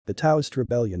The Taoist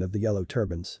Rebellion of the Yellow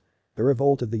Turbans. The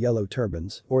Revolt of the Yellow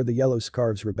Turbans, or the Yellow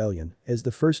Scarves Rebellion, is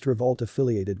the first revolt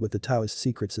affiliated with the Taoist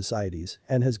secret societies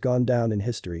and has gone down in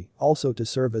history, also to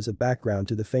serve as a background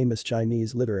to the famous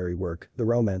Chinese literary work, The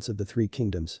Romance of the Three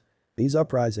Kingdoms. These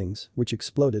uprisings, which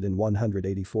exploded in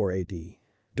 184 AD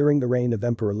during the reign of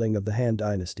Emperor Ling of the Han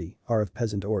Dynasty, are of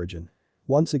peasant origin.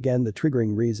 Once again, the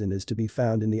triggering reason is to be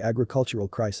found in the agricultural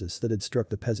crisis that had struck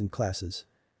the peasant classes.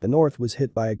 The north was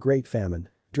hit by a great famine.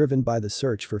 Driven by the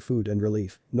search for food and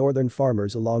relief, northern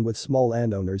farmers along with small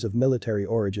landowners of military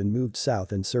origin moved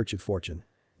south in search of fortune.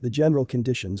 The general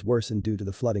conditions worsened due to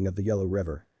the flooding of the Yellow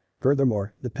River.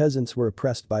 Furthermore, the peasants were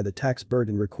oppressed by the tax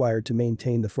burden required to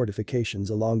maintain the fortifications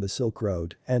along the Silk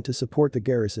Road and to support the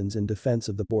garrisons in defense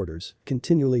of the borders,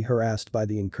 continually harassed by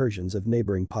the incursions of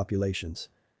neighboring populations.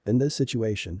 In this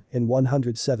situation, in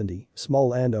 170, small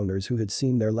landowners who had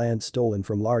seen their land stolen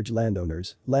from large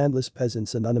landowners, landless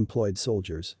peasants and unemployed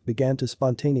soldiers, began to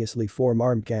spontaneously form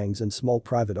armed gangs and small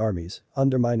private armies,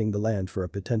 undermining the land for a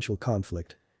potential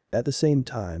conflict. At the same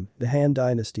time, the Han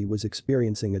Dynasty was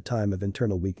experiencing a time of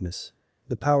internal weakness.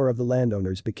 The power of the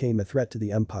landowners became a threat to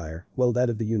the empire, while that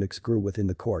of the eunuchs grew within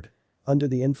the court. Under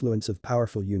the influence of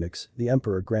powerful eunuchs, the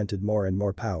emperor granted more and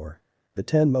more power. The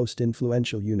 10 most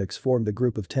influential eunuchs formed a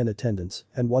group of 10 attendants,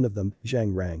 and one of them,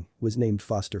 Zhang Rang, was named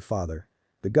foster father.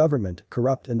 The government,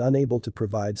 corrupt and unable to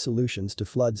provide solutions to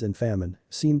floods and famine,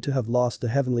 seemed to have lost the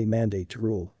heavenly mandate to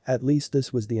rule, at least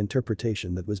this was the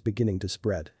interpretation that was beginning to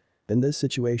spread. In this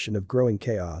situation of growing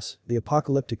chaos, the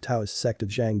apocalyptic Taoist sect of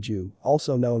Zhangju,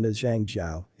 also known as Zhang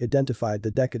Jiao, identified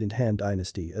the decadent Han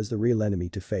Dynasty as the real enemy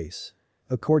to face.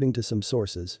 According to some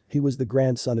sources, he was the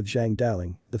grandson of Zhang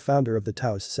Daling, the founder of the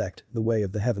Taoist sect, the Way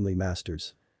of the Heavenly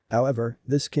Masters. However,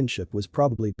 this kinship was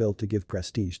probably built to give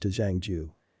prestige to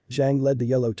Zhangju. Zhang led the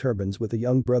Yellow Turbans with the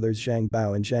young brothers Zhang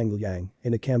Bao and Zhang Liang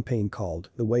in a campaign called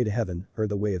The Way to Heaven or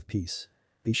The Way of Peace.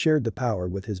 He shared the power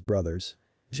with his brothers.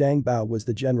 Zhang Bao was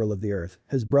the general of the earth,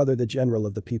 his brother the general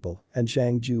of the people, and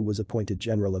Zhang Ju was appointed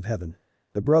general of heaven.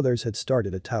 The brothers had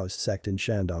started a Taoist sect in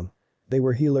Shandong. They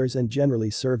were healers and generally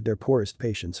served their poorest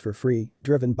patients for free,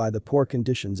 driven by the poor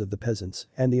conditions of the peasants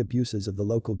and the abuses of the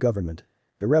local government.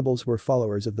 The rebels were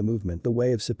followers of the movement The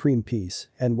Way of Supreme Peace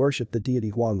and worshipped the deity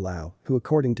Huang Lao, who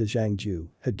according to Zhang Ju,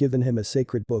 had given him a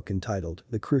sacred book entitled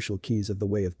The Crucial Keys of the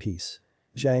Way of Peace.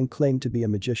 Zhang claimed to be a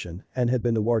magician and had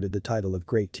been awarded the title of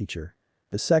Great Teacher.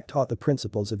 The sect taught the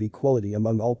principles of equality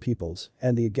among all peoples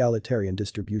and the egalitarian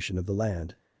distribution of the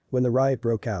land. When the riot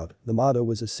broke out, the motto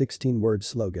was a 16-word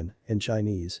slogan, in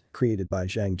Chinese, created by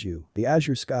Zhang Ju. The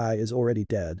azure sky is already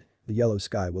dead, the yellow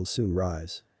sky will soon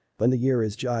rise. When the year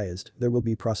is Jiaized, there will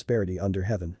be prosperity under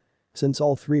heaven. Since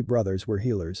all 3 brothers were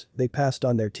healers, they passed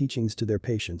on their teachings to their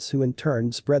patients who in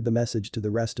turn spread the message to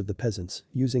the rest of the peasants,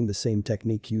 using the same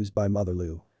technique used by Mother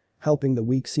Lu. Helping the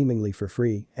weak seemingly for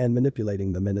free and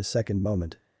manipulating them in a second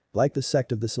moment. Like the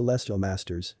sect of the Celestial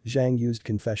Masters, Zhang used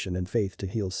confession and faith to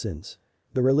heal sins.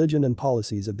 The religion and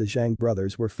policies of the Zhang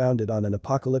brothers were founded on an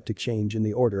apocalyptic change in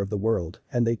the order of the world,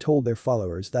 and they told their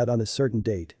followers that on a certain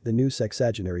date, the new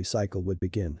sexagenary cycle would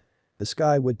begin. The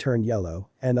sky would turn yellow,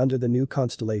 and under the new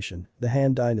constellation, the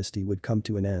Han Dynasty would come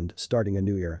to an end, starting a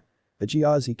new era. The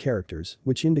Jiazi characters,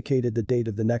 which indicated the date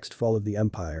of the next fall of the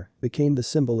empire, became the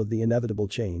symbol of the inevitable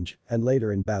change, and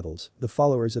later in battles, the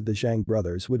followers of the Zhang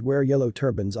brothers would wear yellow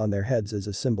turbans on their heads as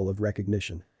a symbol of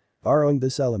recognition. Borrowing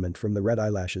this element from the red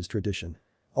eyelashes tradition.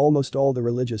 Almost all the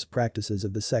religious practices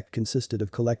of the sect consisted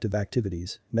of collective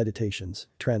activities, meditations,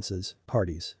 trances,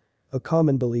 parties. A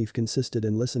common belief consisted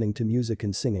in listening to music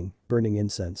and singing, burning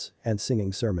incense, and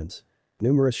singing sermons.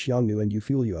 Numerous Xiongnu and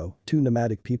Yufulyo, 2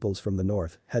 nomadic peoples from the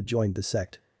north, had joined the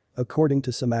sect. According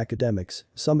to some academics,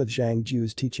 some of Zhang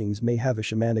Ju's teachings may have a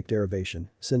shamanic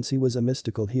derivation, since he was a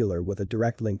mystical healer with a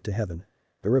direct link to heaven.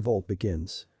 The revolt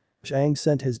begins. Zhang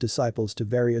sent his disciples to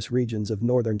various regions of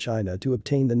northern China to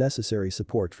obtain the necessary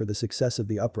support for the success of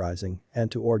the uprising and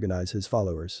to organize his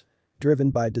followers. Driven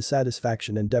by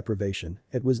dissatisfaction and deprivation,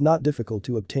 it was not difficult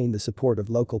to obtain the support of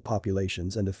local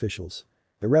populations and officials.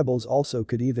 The rebels also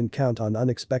could even count on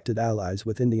unexpected allies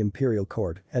within the imperial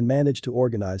court and managed to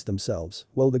organize themselves,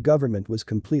 while the government was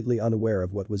completely unaware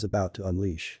of what was about to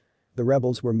unleash. The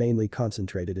rebels were mainly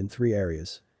concentrated in 3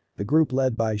 areas. The group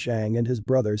led by Zhang and his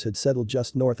brothers had settled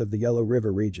just north of the Yellow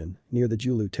River region, near the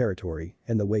Julu territory,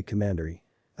 in the Wei Commandery.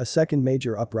 A second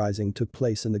major uprising took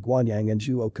place in the Guanyang and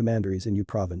Zhuo commanderies in Yu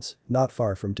province, not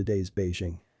far from today's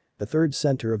Beijing. The third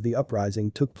center of the uprising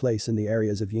took place in the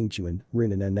areas of Yingchuan,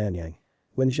 Runan and Nanyang.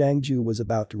 When Zhang Ju was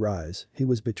about to rise, he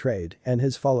was betrayed and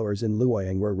his followers in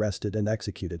Luoyang were arrested and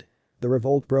executed. The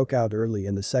revolt broke out early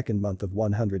in the second month of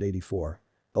 184.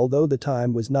 Although the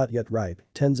time was not yet ripe,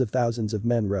 tens of thousands of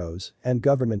men rose, and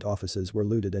government offices were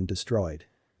looted and destroyed.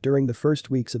 During the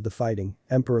first weeks of the fighting,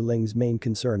 Emperor Ling's main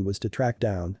concern was to track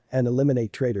down and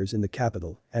eliminate traitors in the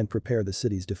capital and prepare the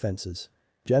city's defenses.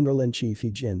 General-in-Chief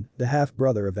He Jin, the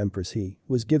half-brother of Empress He,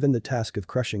 was given the task of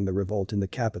crushing the revolt in the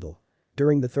capital.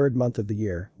 During the third month of the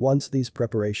year, once these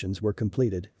preparations were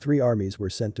completed, 3 armies were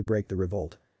sent to break the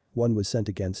revolt. One was sent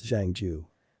against Zhangju.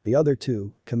 The other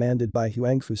 2, commanded by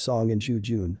Huang Fusong and Zhu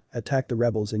Jun, attacked the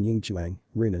rebels in Yingchuang,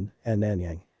 Runan, and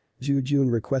Nanyang. Zhu Jun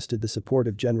requested the support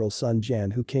of General Sun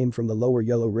Jian, who came from the lower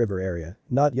Yellow River area,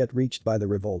 not yet reached by the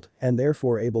revolt, and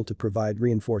therefore able to provide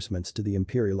reinforcements to the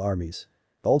imperial armies.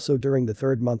 Also during the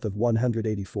third month of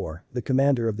 184, the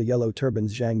commander of the Yellow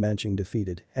Turbans Zhang Manqing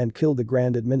defeated and killed the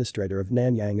Grand Administrator of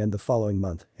Nanyang, and the following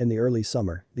month, in the early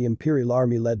summer, the imperial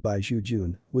army led by Zhu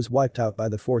Jun was wiped out by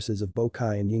the forces of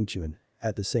Bokai and Yingchuan.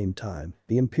 At the same time,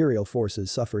 the imperial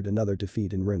forces suffered another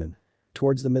defeat in Runan.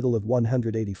 Towards the middle of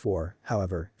 184,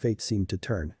 however, fate seemed to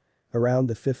turn. Around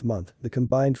the 5th month, the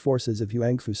combined forces of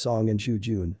Huang Fusong and Zhu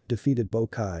Jun defeated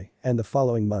Bokai, and the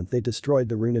following month they destroyed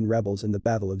the Runan rebels in the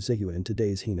Battle of Zihua in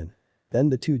today's Henan. Then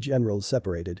the 2 generals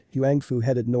separated. Huang Fu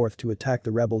headed north to attack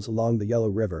the rebels along the Yellow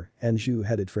River, and Zhu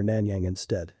headed for Nanyang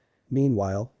instead.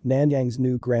 Meanwhile, Nanyang's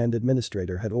new Grand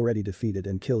Administrator had already defeated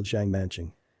and killed Zhang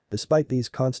Manqing. Despite these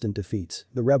constant defeats,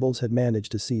 the rebels had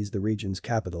managed to seize the region's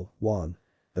capital, Wan.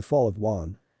 The fall of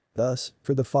Wan. Thus,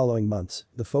 for the following months,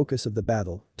 the focus of the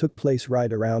battle took place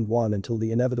right around Wan until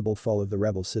the inevitable fall of the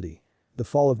rebel city. The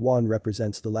fall of Wan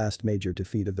represents the last major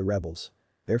defeat of the rebels.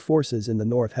 Their forces in the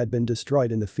north had been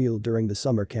destroyed in the field during the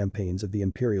summer campaigns of the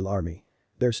imperial army.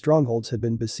 Their strongholds had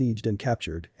been besieged and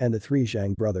captured, and the 3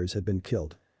 Zhang brothers had been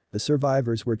killed. The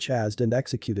survivors were chased and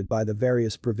executed by the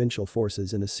various provincial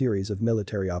forces in a series of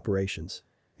military operations.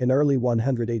 In early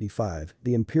 185,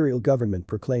 the imperial government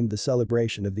proclaimed the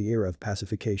celebration of the era of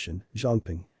pacification,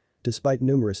 Zhongping. Despite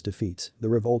numerous defeats, the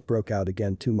revolt broke out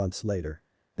again 2 months later.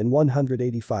 In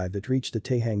 185 it reached the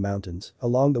Taihang Mountains,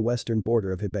 along the western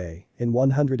border of Hebei. In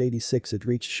 186 it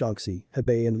reached Shaanxi,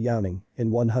 Hebei and Liaoning. In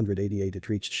 188 it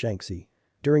reached Shaanxi.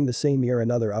 During the same year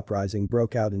another uprising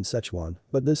broke out in Sichuan,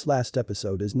 but this last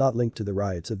episode is not linked to the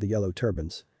riots of the Yellow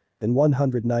Turbans. In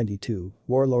 192,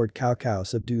 warlord Cao Cao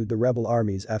subdued the rebel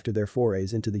armies after their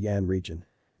forays into the Yan region.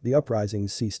 The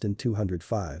uprisings ceased in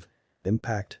 205.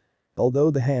 Impact.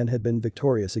 Although the Han had been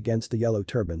victorious against the Yellow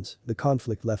Turbans, the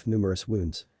conflict left numerous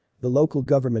wounds. The local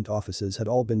government offices had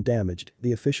all been damaged,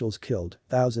 the officials killed,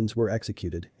 thousands were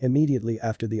executed. Immediately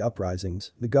after the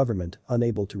uprisings, the government,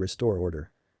 unable to restore order,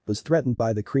 was threatened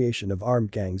by the creation of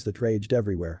armed gangs that raged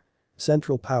everywhere.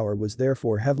 Central power was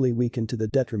therefore heavily weakened to the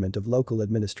detriment of local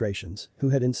administrations, who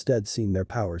had instead seen their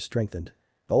power strengthened.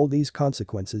 All these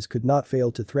consequences could not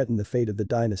fail to threaten the fate of the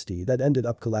dynasty that ended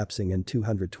up collapsing in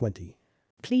 220.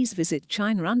 Please visit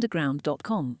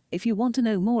ChinaUnderground.com if you want to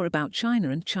know more about China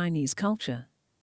and Chinese culture.